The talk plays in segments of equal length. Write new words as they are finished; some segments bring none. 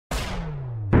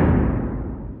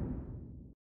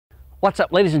What's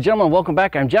up, ladies and gentlemen? Welcome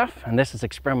back. I'm Jeff, and this is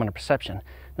Experimental Perception.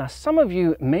 Now, some of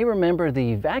you may remember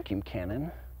the vacuum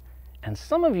cannon, and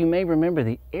some of you may remember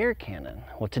the air cannon.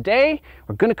 Well, today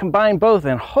we're going to combine both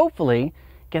and hopefully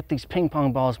get these ping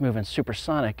pong balls moving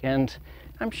supersonic, and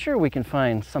I'm sure we can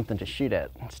find something to shoot at.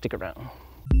 Stick around.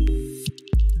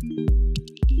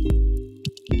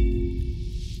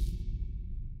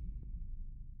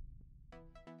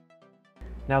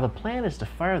 Now, the plan is to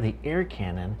fire the air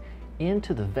cannon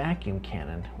into the vacuum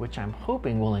cannon, which I'm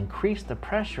hoping will increase the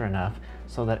pressure enough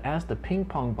so that as the ping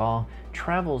pong ball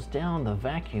travels down the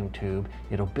vacuum tube,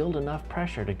 it'll build enough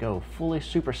pressure to go fully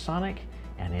supersonic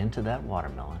and into that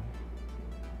watermelon.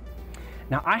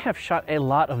 Now, I have shot a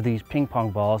lot of these ping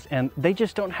pong balls and they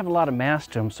just don't have a lot of mass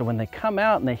to them, so when they come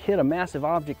out and they hit a massive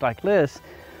object like this,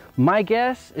 my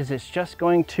guess is it's just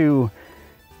going to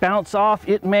bounce off.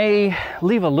 It may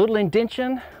leave a little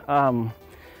indentation,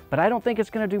 but I don't think it's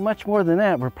going to do much more than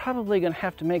that. We're probably going to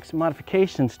have to make some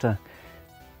modifications to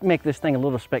make this thing a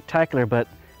little spectacular, but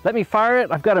let me fire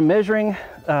it. I've got a measuring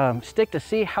stick to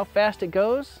see how fast it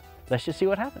goes. Let's just see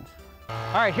what happens.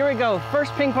 All right, here we go.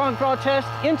 First ping pong ball test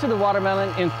into the watermelon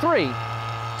in 3,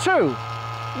 2,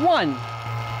 1.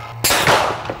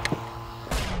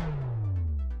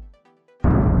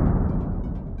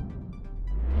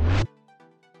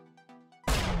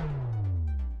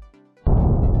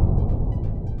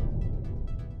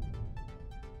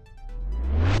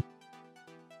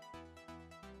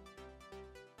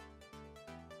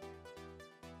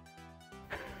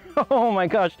 Oh my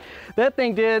gosh, that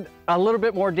thing did a little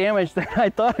bit more damage than I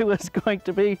thought it was going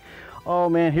to be. Oh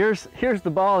man, here's the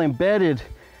ball embedded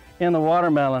in the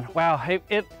watermelon. Wow,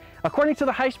 it according to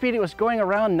the high speed, it was going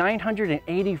around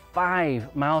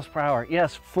 985 miles per hour.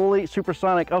 Yes, fully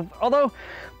supersonic. Although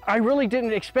I really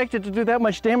didn't expect it to do that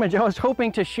much damage. I was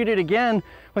hoping to shoot it again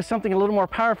with something a little more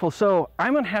powerful. So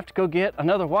I'm gonna have to go get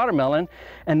another watermelon,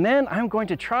 and then I'm going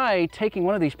to try taking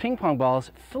one of these ping pong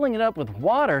balls, filling it up with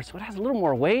water so it has a little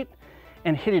more weight,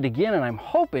 and hit it again, and I'm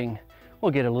hoping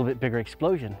we'll get a little bit bigger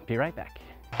explosion. Be right back.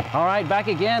 All right, back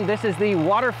again. This is the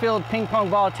water-filled ping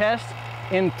pong ball test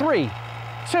in 3,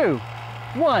 2,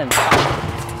 1.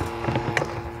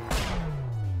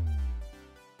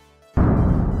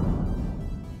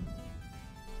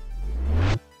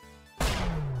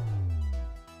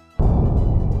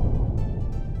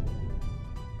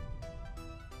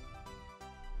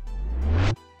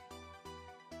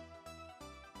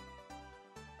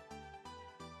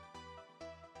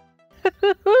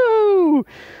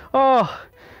 Oh,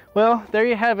 well, there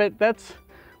you have it. That's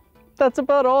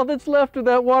about all that's left of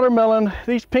that watermelon.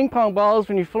 These ping pong balls,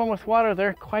 when you fill them with water,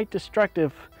 they're quite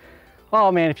destructive.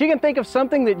 Oh man, if you can think of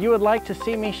something that you would like to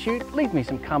see me shoot, leave me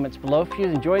some comments below. If you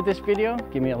enjoyed this video,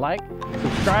 give me a like,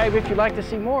 subscribe if you'd like to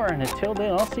see more, and until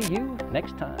then, I'll see you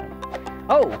next time.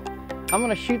 Oh, I'm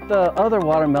gonna shoot the other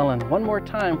watermelon one more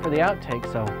time for the outtake,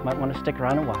 so might want to stick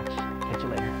around and watch. Catch you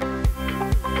later.